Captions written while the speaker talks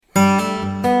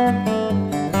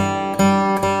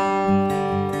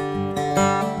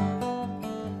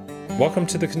Welcome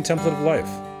to the Contemplative Life.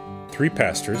 Three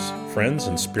pastors, friends,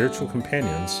 and spiritual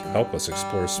companions help us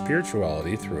explore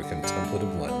spirituality through a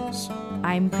contemplative lens.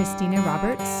 I'm Christina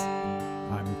Roberts.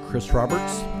 I'm Chris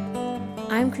Roberts.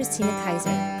 I'm Christina Kaiser.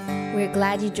 We're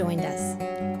glad you joined us.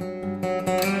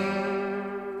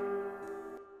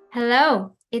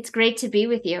 Hello, it's great to be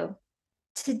with you.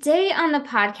 Today on the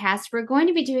podcast, we're going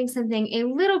to be doing something a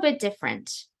little bit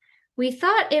different. We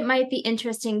thought it might be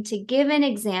interesting to give an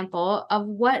example of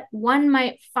what one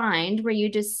might find where you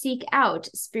just seek out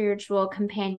spiritual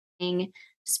companioning,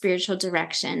 spiritual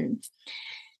direction.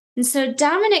 And so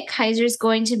Dominic Kaiser is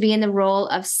going to be in the role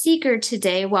of seeker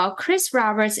today, while Chris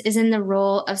Roberts is in the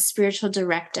role of spiritual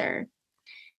director.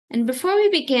 And before we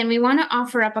begin, we want to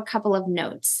offer up a couple of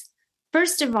notes.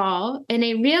 First of all, in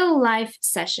a real life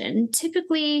session,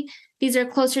 typically these are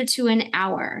closer to an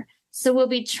hour. So we'll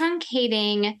be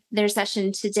truncating their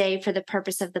session today for the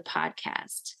purpose of the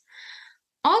podcast.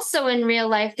 Also in real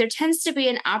life, there tends to be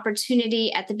an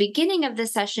opportunity at the beginning of the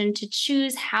session to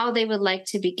choose how they would like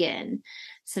to begin.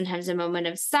 Sometimes a moment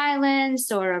of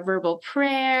silence or a verbal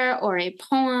prayer or a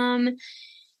poem.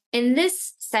 In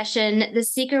this session, the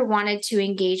seeker wanted to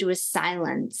engage with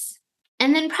silence.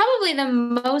 And then probably the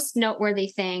most noteworthy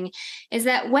thing is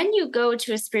that when you go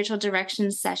to a spiritual direction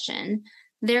session,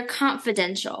 they're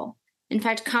confidential. In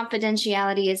fact,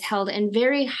 confidentiality is held in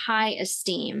very high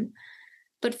esteem.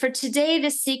 But for today,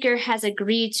 the seeker has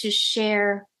agreed to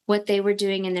share what they were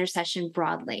doing in their session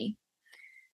broadly.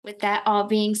 With that all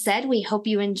being said, we hope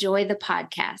you enjoy the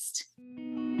podcast.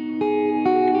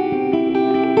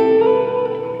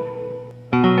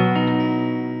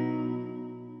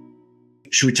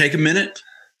 Should we take a minute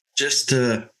just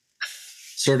to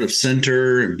sort of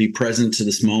center and be present to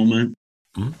this moment?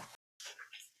 Mm-hmm.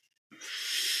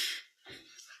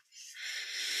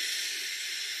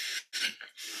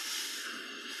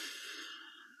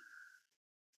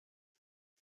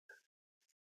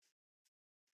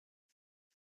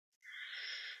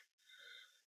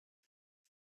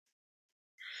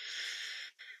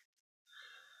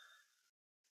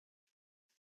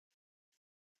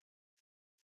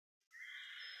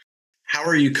 How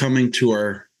are you coming to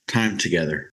our time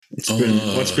together?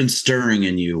 What's been stirring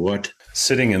in you? What?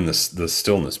 Sitting in the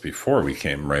stillness before we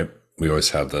came, right? We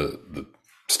always have the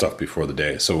stuff before the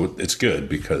day. So it's good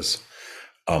because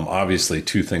obviously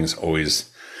two things always,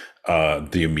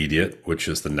 the immediate, which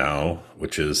is the now,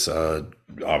 which is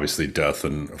obviously death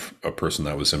and a person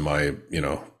that was in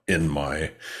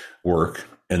my work.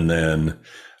 And then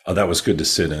that was good to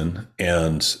sit in.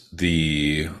 And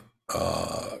the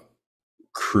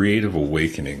creative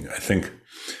awakening, I think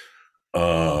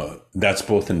that's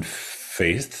both in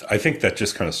faith. I think that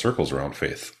just kind of circles around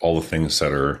faith, all the things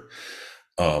that are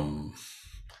kind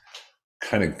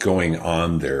of going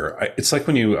on there. It's like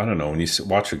when you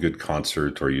watch a good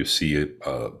concert or you see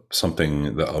a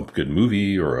good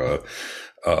movie or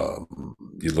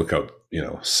you look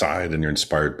outside and you're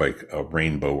inspired by a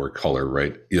rainbow or color,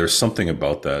 right? There's something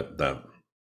about that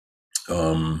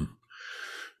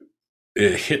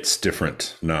it hits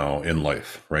different now in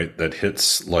life, right? That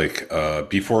hits like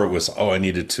before it was, I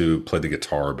needed to play the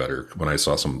guitar better when I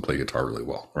saw someone play guitar really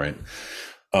well, right?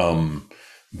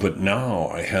 But now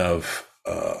I have,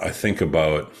 I think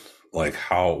about like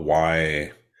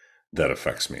why that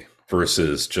affects me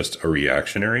versus just a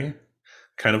reactionary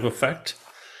kind of effect.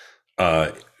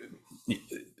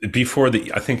 Before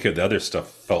I think the other stuff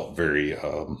felt very,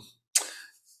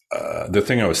 the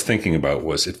thing I was thinking about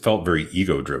was it felt very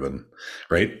ego driven,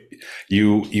 right?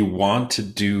 You want to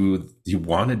do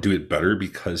it better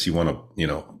because you want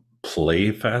to,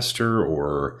 play faster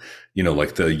or,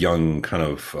 like the young kind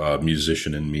of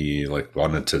musician in me, like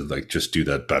wanted to like just do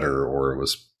that better, or it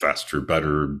was faster,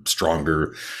 better,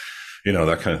 stronger,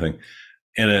 that kind of thing.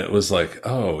 And it was like,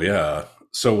 oh yeah.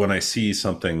 So when I see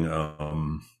something,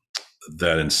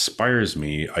 that inspires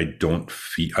me, I don't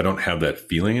have that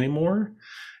feeling anymore.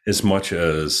 As much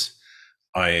as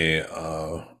I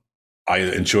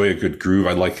enjoy a good groove,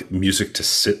 I like music to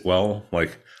sit well.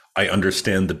 Like I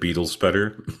understand the Beatles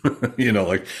better,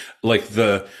 like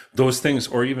those things,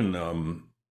 or even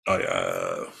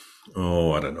I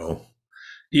don't know,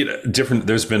 different.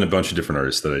 There's been a bunch of different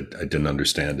artists that I didn't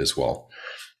understand as well,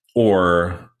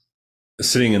 or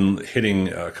sitting and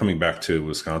coming back to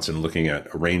Wisconsin, looking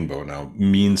at a rainbow now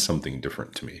means something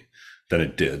different to me than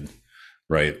it did,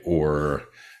 right? Or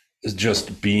just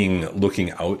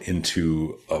looking out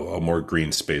into a more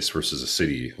green space versus a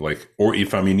city, or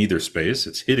if I'm in either space,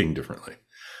 it's hitting differently.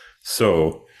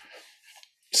 So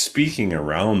speaking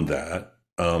around that,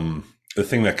 the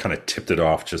thing that kind of tipped it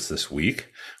off just this week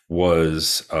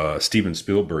was Steven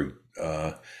Spielberg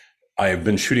I've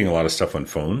been shooting a lot of stuff on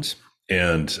phones,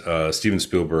 and Steven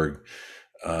Spielberg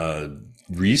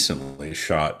recently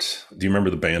shot. Do you remember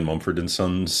the band Mumford and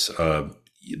Sons?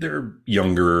 They're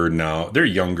younger now. They're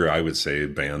younger, I would say,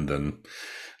 band than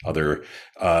other.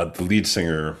 The lead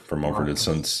singer for Mumford and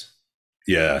Sons,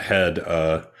 yeah, had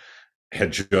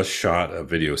just shot a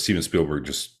video. Steven Spielberg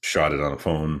just shot it on a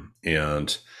phone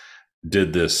and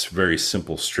did this very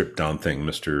simple stripped down thing,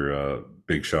 Mr.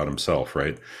 Big Shot himself,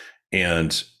 right?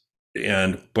 And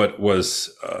but was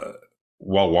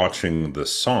while watching the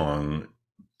song,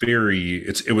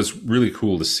 it was really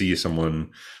cool to see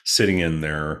someone sitting in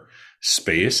their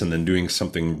space and then doing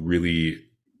something really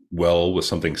well with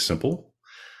something simple.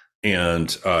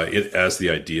 And it as the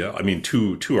idea. I mean,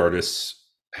 two artists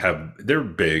they're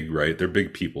big, right? They're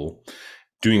big people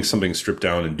doing something stripped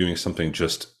down and doing something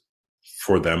just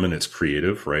for them, and it's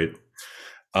creative, right?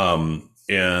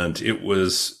 And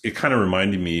it kind of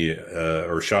reminded me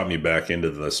or shot me back into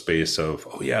the space of,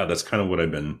 oh yeah, that's kind of what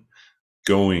I've been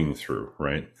going through,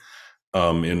 right?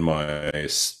 In my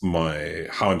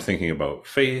how I'm thinking about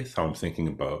faith, how I'm thinking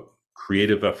about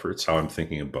creative efforts, how I'm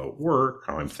thinking about work,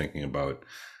 how I'm thinking about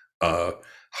how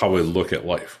I look at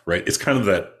life, right? It's kind of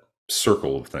that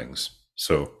circle of things.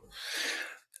 So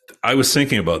I was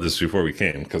thinking about this before we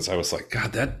came, because I was like,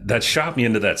 God, that shot me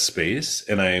into that space.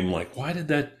 And I'm like, what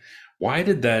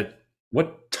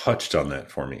touched on that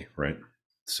for me? Right.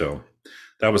 So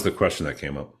that was the question that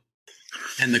came up.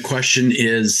 And the question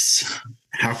is,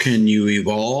 how can you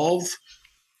evolve?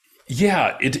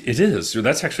 Yeah, it is.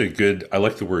 That's actually good. I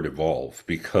like the word evolve,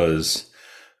 because,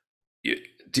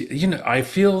 I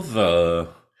feel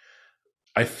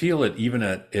it even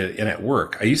at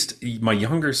work. My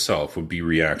younger self would be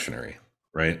reactionary,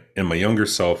 right? And my younger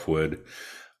self would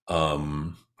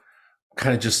kind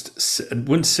of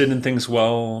wouldn't sit in things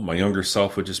well. My younger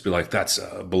self would just be like, that's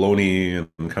baloney,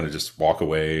 and kind of just walk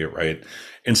away, right?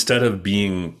 Instead of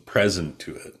being present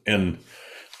to it. And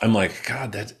I'm like,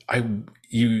 God,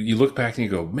 you look back and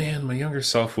you go, man, my younger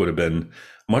self would have been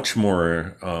much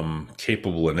more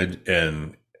capable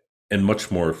and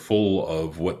much more full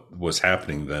of what was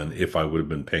happening then if I would have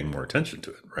been paying more attention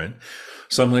to it, right?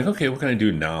 So I'm like, okay, what can I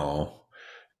do now?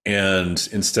 And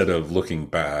instead of looking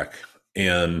back,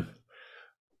 and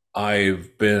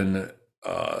I've been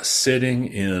sitting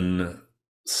in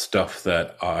stuff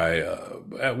that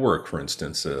at work, for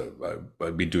instance,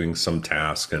 I'd be doing some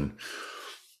task and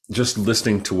just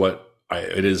listening to what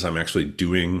it is I'm actually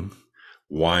doing,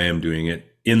 why I'm doing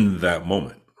it in that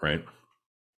moment, right?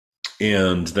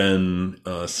 And then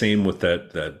same with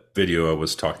that video I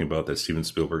was talking about that Steven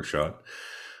Spielberg shot,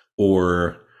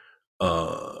 or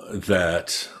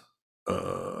that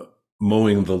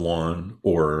mowing the lawn,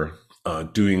 or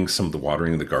doing some of the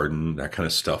watering of the garden, that kind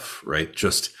of stuff, right?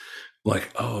 Just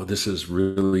like, oh, this is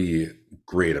really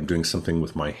great. I'm doing something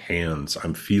with my hands.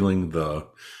 I'm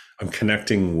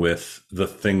connecting with the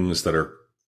things that are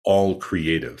all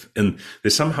creative, and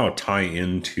they somehow tie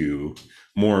into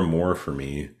more and more for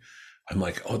me. I'm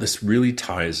like, oh, this really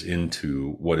ties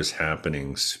into what is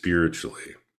happening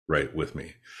spiritually, right, with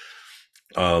me.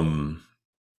 I'm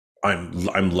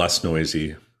less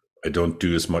noisy. I don't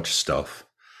do as much stuff.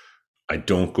 I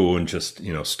don't go and just,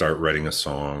 start writing a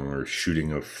song or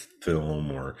shooting a film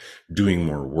or doing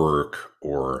more work,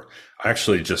 or I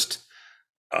actually just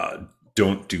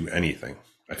don't do anything.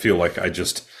 I feel like I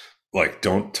just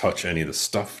don't touch any of the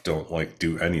stuff, don't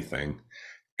do anything.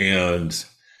 And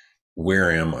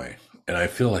where am I? And I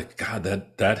feel like, God,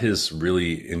 that has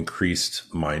really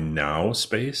increased my now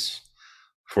space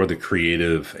for the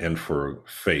creative and for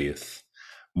faith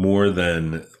more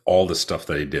than all the stuff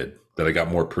that I did, that I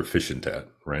got more proficient at,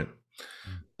 right?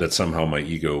 That somehow my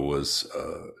ego was,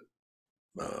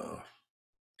 I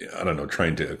don't know,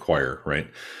 trying to acquire, right?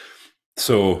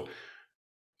 So,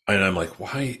 and I'm like,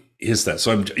 why is that?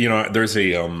 So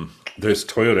there's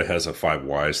Toyota has a 5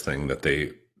 whys thing that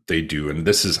they do. And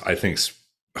this is, I think,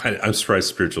 I'm surprised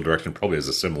Spiritual Direction probably has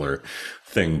a similar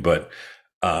thing, but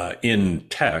in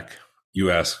tech, you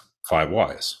ask 5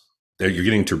 whys. You're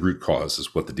getting to root cause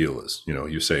is what the deal is.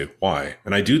 You say why,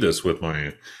 and I do this with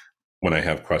when I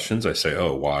have questions. I say,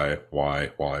 oh, why,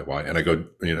 and I go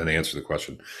and answer the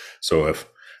question. So if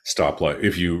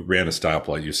you ran a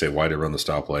stoplight, you say, why did I run the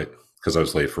stoplight? Because I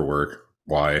was late for work.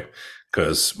 Why?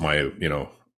 Because my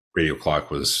radio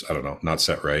clock was, I don't know, not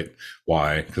set right.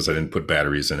 Why? Because I didn't put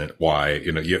batteries in it. Why?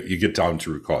 You get down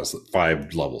to root cause.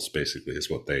 5 levels basically is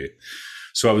what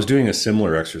so I was doing a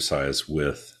similar exercise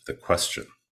with the question.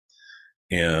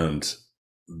 And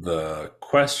the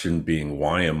question being,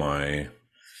 why am I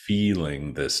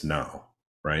feeling this now?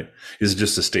 Right? Is it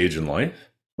just a stage in life?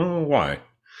 Oh, why?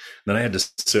 Then I had to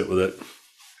sit with it.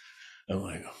 I'm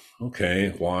like,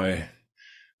 okay, why?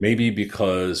 Maybe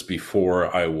because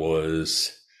before I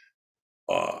was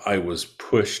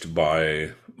pushed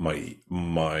by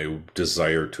my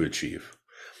desire to achieve.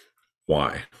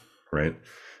 Why? Right?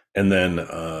 And then,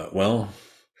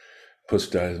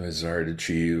 pushed by my desire to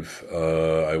achieve.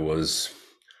 I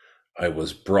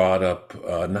was brought up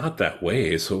not that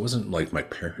way, so it wasn't like my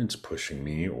parents pushing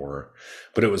me,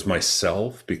 but it was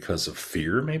myself because of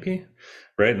fear, maybe,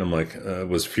 right? And I'm like, it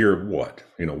was fear of what?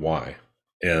 Why?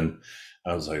 And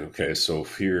I was like, okay, so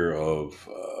fear of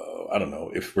I don't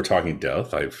know. If we're talking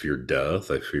death, I feared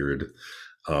death. I feared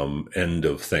end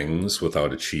of things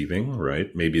without achieving,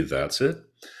 right? Maybe that's it.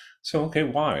 So okay,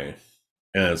 why?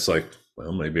 And it's like,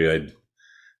 well, maybe I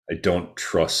don't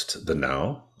trust the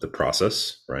now, the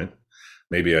process, right?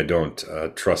 Maybe I don't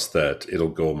trust that it'll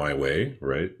go my way,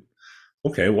 right?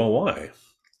 Okay, well, why?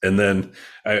 And then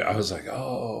I was like,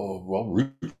 oh, well,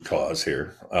 root cause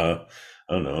here. I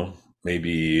don't know.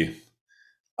 Maybe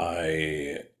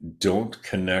I don't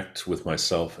connect with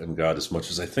myself and God as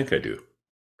much as I think I do,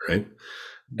 right?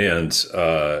 And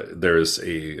there's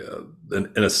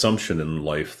an assumption in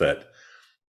life that,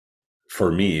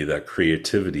 for me, that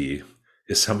creativity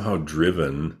is somehow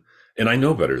driven, and I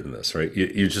know better than this, right?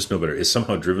 You just know better. It's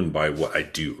somehow driven by what I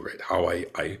do, right? How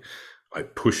I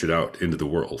push it out into the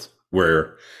world.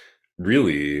 Where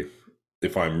really,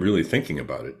 if I'm really thinking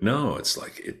about it, no, it's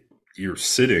like you're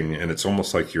sitting, and it's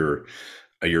almost like you're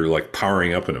like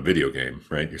powering up in a video game,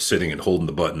 right? You're sitting and holding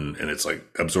the button, and it's like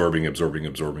absorbing,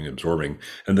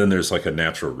 and then there's like a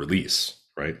natural release,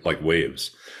 right? Like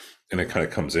waves, and it kind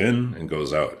of comes in and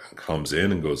goes out, comes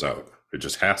in and goes out. It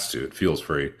just has to. It feels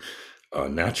very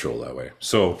natural that way.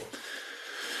 So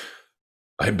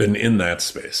I've been in that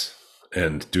space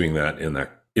and doing that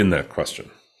in that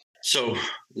question. So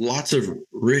lots of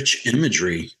rich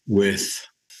imagery with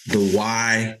the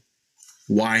why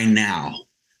now.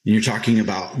 And you're talking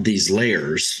about these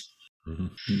layers,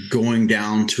 going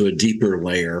down to a deeper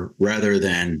layer rather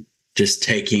than just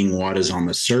taking what is on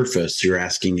the surface. You're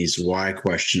asking these why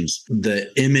questions.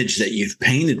 The image that you've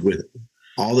painted with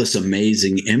all this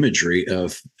amazing imagery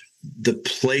of the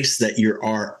place that you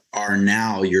are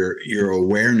now, your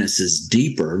awareness is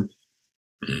deeper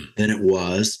than it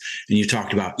was. And you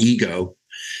talked about ego,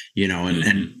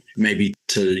 and maybe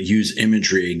to use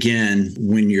imagery again,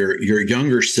 when your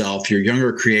younger self, your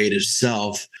younger creative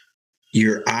self,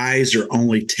 your eyes are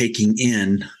only taking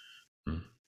in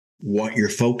what you're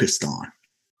focused on.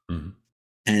 Mm-hmm.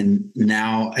 And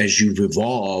now as you've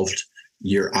evolved,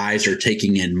 your eyes are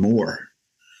taking in more.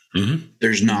 Mm-hmm.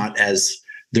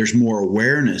 There's more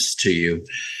awareness to you.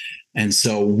 And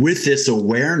so with this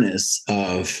awareness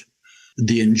of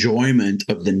the enjoyment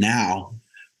of the now,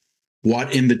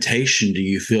 what invitation do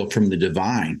you feel from the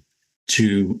divine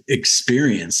to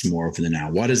experience more of the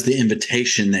now? What is the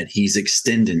invitation that he's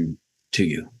extending to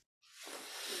you?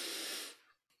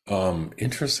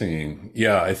 Interesting.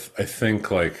 Yeah, I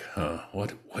think like,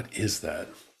 what is that?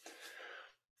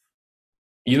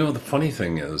 The funny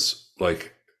thing is,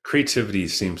 like, creativity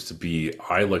seems to be,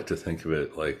 I like to think of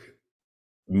it like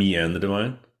me and the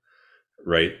divine,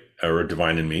 right? Or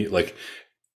divine and me. Like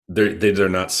they're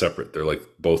not separate. They're like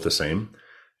both the same.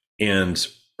 And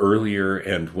earlier,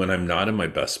 and when I'm not in my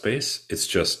best space, it's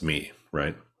just me,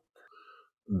 right?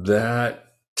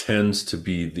 That tends to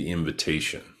be the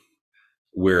invitation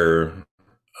where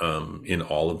in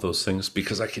all of those things,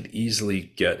 because I could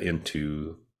easily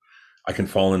I can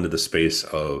fall into the space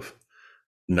of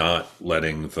not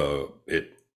letting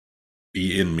it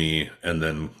be in me and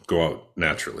then go out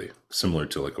naturally, similar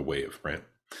to like a wave, right?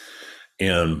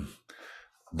 And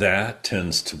that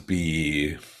tends to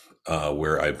be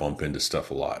where I bump into stuff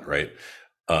a lot, right?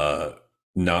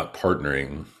 Not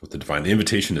partnering with the divine. The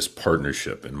invitation is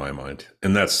partnership in my mind.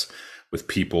 And that's with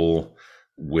people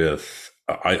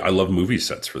I love movie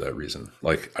sets for that reason.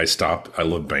 Like I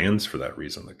love bands for that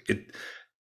reason. Like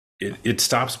it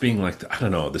stops being like, I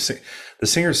don't know, the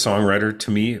singer-songwriter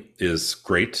to me is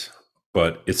great,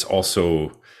 but it's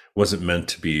also wasn't meant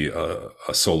to be a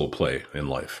solo play in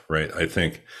life, right? I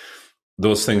think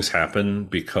those things happen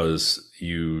because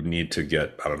you need to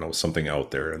get, I don't know, something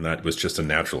out there, and that was just a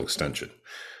natural extension.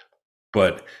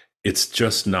 But it's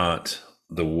just not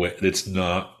the way, it's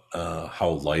not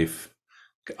how life,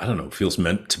 I don't know, feels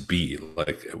meant to be.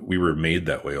 Like we were made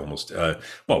that way almost.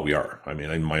 Well, we are. I mean,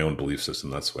 in my own belief system,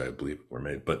 that's the way I believe we're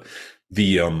made. But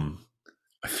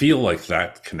I feel like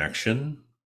that connection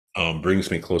brings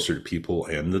me closer to people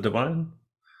and the divine,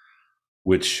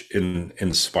 which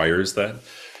inspires that.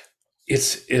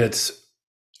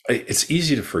 It's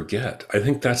easy to forget. I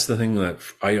think that's the thing that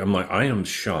I am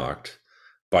shocked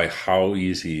by how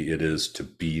easy it is to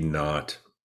be not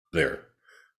there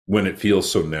when it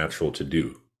feels so natural to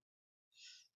do,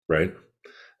 right?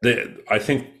 I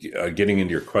think getting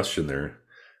into your question there,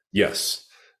 yes,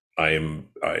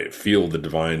 I feel the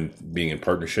divine being in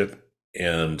partnership,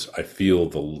 and I feel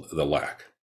the lack,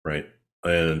 right?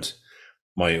 And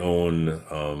my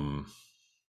own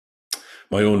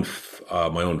my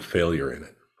own failure in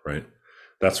it, right?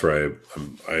 That's where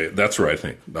that's where I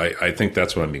think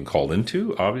that's what I'm being called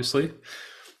into, obviously,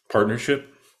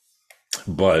 partnership.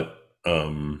 But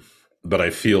I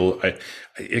feel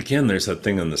again, there's that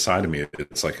thing on the side of me.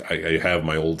 It's like I have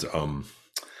my old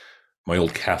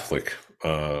Catholic,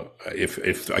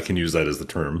 if I can use that as the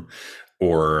term,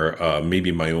 or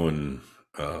maybe my own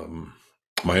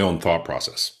thought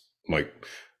process, like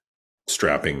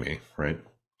strapping me, right?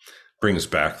 Brings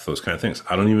back those kind of things.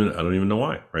 I don't even know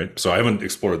why, right? So I haven't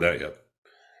explored that yet.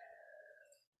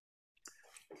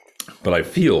 But I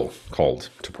feel called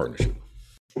to partnership.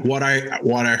 What I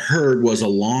heard was a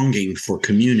longing for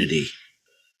community,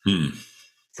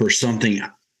 for something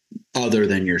other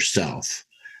than yourself,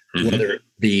 whether it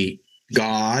be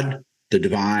God, the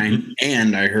divine,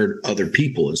 and I heard other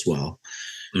people as well.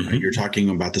 You're talking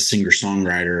about the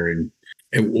singer-songwriter, and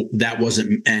that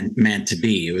wasn't meant to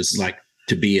be. It was like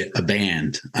to be a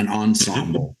band, an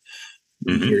ensemble.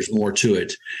 There's more to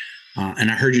it.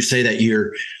 And I heard you say that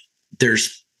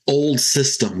there's old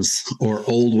systems or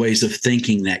old ways of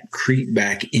thinking that creep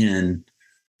back in.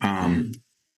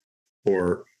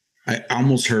 Or I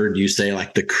almost heard you say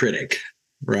like the critic,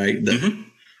 right?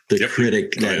 The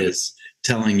critic that is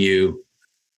telling you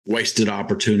wasted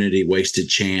opportunity, wasted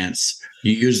chance.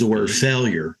 You use the word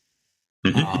failure.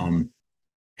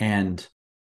 And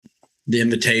the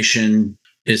invitation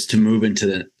is to move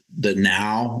into the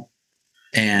now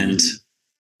and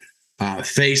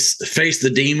face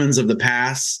the demons of the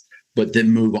past, but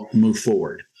then move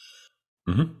forward.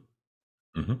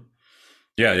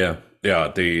 Yeah.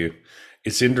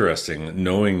 It's interesting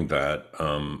knowing that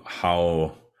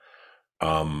how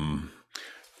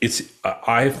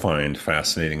I find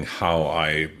fascinating how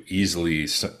I easily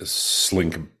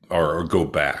slink or go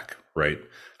back, right?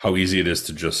 How easy it is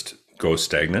to just go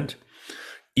stagnant,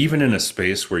 even in a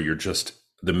space where you're just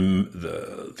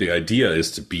the idea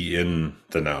is to be in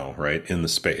the now, right? In the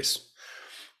space,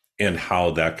 and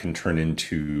how that can turn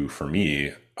into, for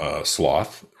me,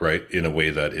 sloth, right? In a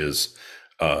way that is,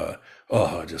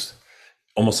 just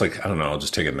almost like, I don't know, I'll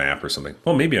just take a nap or something.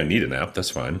 Well, maybe I need a nap.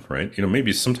 That's fine, right?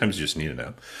 Maybe sometimes you just need a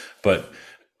nap, but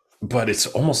it's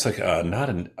almost like not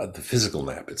the physical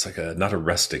nap. It's like not a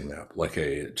resting nap, like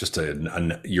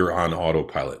you're on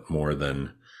autopilot more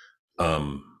than,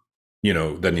 then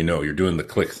you're doing the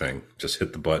click thing, just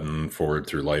hit the button, forward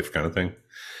through life kind of thing.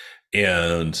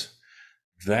 And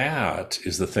that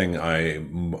is the thing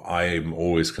I'm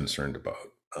always concerned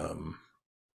about,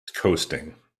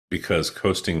 coasting, because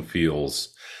coasting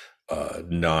feels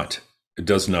it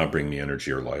does not bring me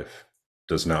energy or life,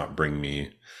 does not bring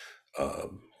me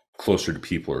closer to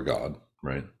people or God,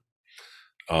 right?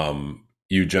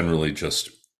 You generally just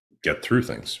get through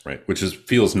things, right? Which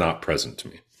feels not present to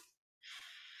me.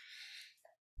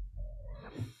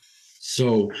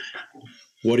 So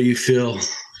what do you feel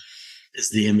is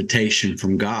the invitation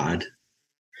from God?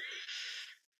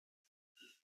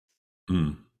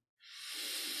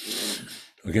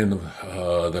 Again,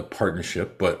 the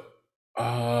partnership, but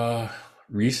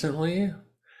recently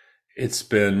it's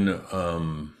been,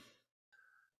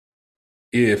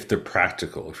 if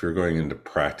you're going into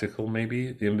practical,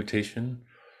 maybe the invitation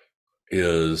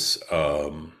is,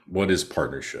 what is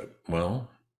partnership? Well,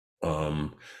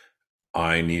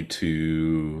 I want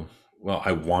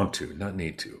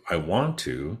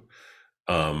to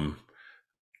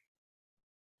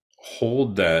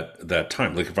hold that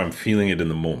time. Like if I'm feeling it in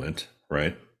the moment,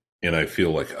 right? And I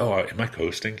feel like, oh, am I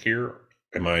coasting here?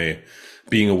 Am I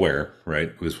being aware,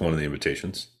 right? Was one of the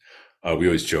invitations. We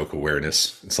always joke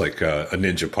awareness. It's like a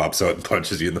ninja pops out and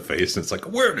punches you in the face, and it's like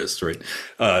awareness, right?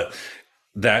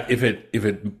 That if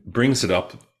it brings it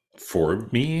up for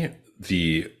me,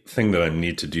 the thing that I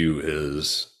need to do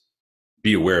is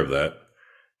be aware of that,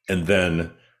 and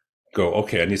then go,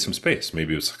 okay, I need some space.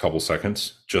 Maybe it's a couple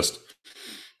seconds. Just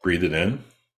breathe it in,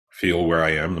 feel where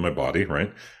I am in my body,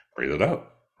 right? Breathe it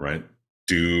out, right?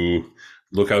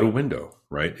 Look out a window,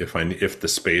 right? If the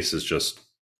space is just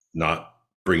not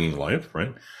bringing life,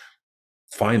 right?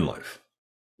 Find life,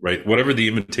 right? Whatever the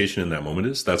invitation in that moment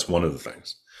is, that's one of the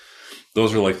things.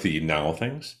 Those are like the now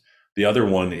things. The other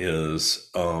one is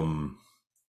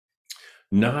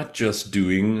not just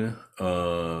doing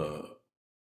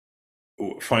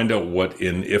find out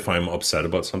if I'm upset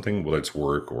about something, whether it's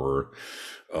work or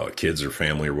kids or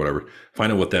family or whatever,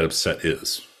 find out what that upset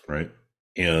is, right?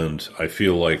 And I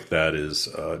feel like that is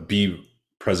be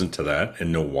present to that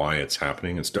and know why it's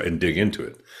happening and dig into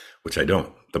it, which I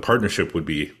don't. The partnership would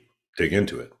be dig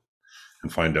into it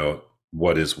and find out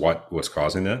what's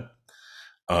causing that.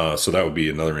 So that would be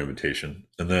another invitation.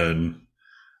 And then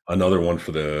another one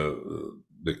for the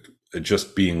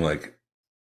just being like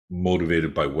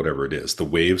motivated by whatever it is. The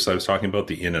waves I was talking about,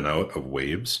 the in and out of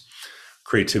waves.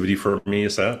 Creativity for me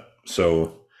is that.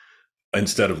 So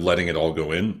instead of letting it all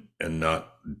go in and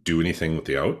not do anything with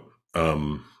the out,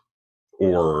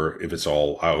 or if it's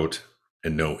all out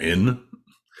and no in,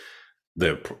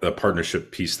 the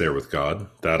partnership piece there with God,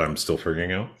 that I'm still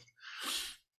figuring out.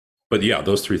 But yeah,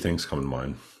 those three things come to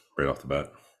mind right off the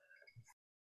bat.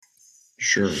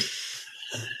 Sure.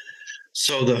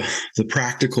 So the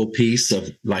practical piece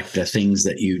of like the things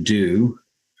that you do,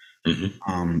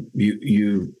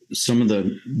 you some of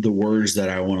the words that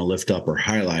I want to lift up or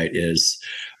highlight is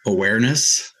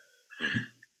awareness,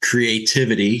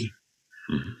 creativity,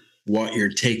 what you're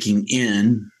taking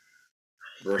in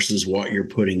versus what you're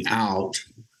putting out,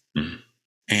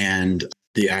 and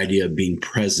the idea of being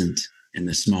present in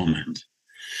this moment.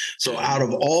 So out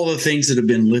of all the things that have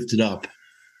been lifted up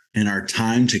in our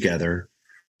time together,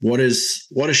 what is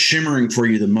shimmering for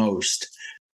you the most?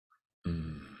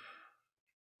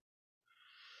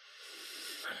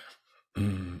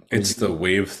 It's the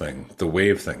wave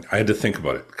thing. I had to think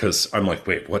about it because I'm like,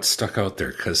 wait, what stuck out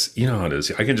there? Because you know how it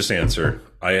is. I can just answer.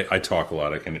 I talk a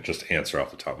lot. I can just answer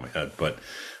off the top of my head. But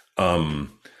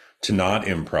to not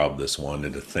improv this one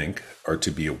and to think or to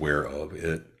be aware of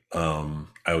it,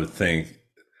 I would think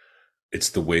it's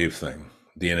the wave thing,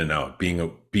 the in and out. Being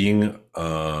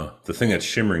the thing that's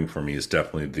shimmering for me is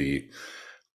definitely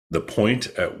the point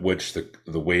at which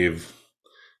the wave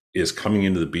is coming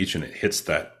into the beach and it hits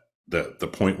that the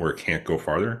point where it can't go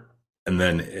farther, and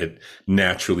then it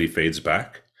naturally fades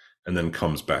back and then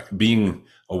comes back. Being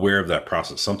aware of that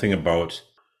process, something about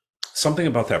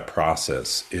that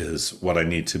process is what I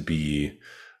need to be.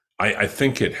 I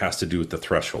think it has to do with the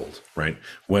threshold, right?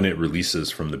 When it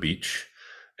releases from the beach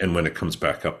and when it comes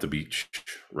back up the beach,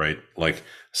 right? Like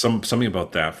something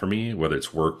about that for me, whether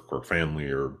it's work or family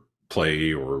or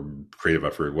play or creative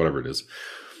effort, whatever it is,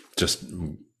 just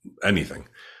anything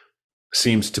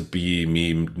seems to be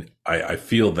me. I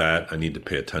feel that I need to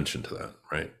pay attention to that,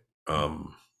 right?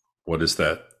 What is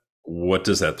that? What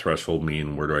does that threshold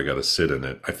mean? Where do I got to sit in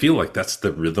it? I feel like that's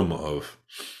the rhythm of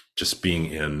just being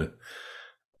in.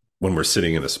 When we're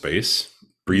sitting in a space,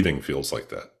 breathing feels like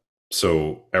that.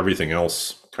 So everything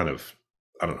else kind of,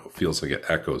 I don't know, feels like it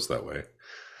echoes that way.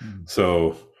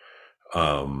 So,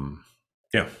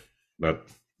 yeah,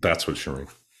 that's what's showing.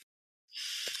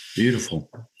 Beautiful.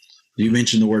 You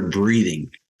mentioned the word breathing,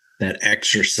 that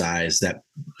exercise, that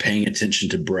paying attention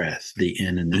to breath, the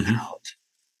in and the out,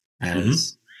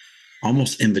 as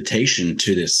almost invitation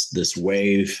to this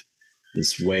wave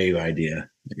idea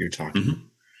that you're talking about.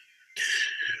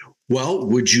 Well,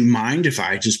 would you mind if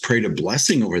I just prayed a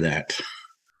blessing over that?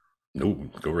 No,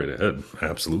 go right ahead.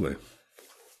 Absolutely.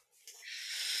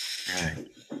 All right.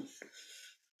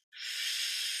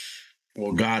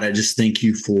 Well, God, I just thank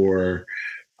you for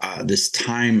this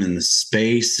time and the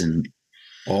space and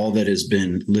all that has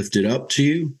been lifted up to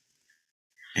you.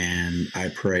 And I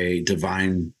pray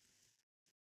divine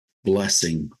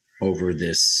blessing over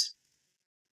this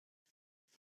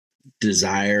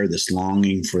desire, this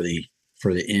longing for the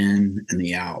in and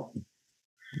the out,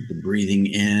 the breathing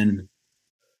in,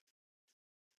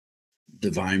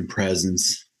 divine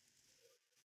presence,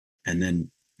 and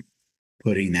then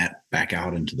putting that back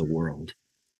out into the world.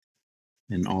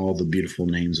 In all the beautiful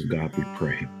names of God we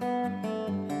pray.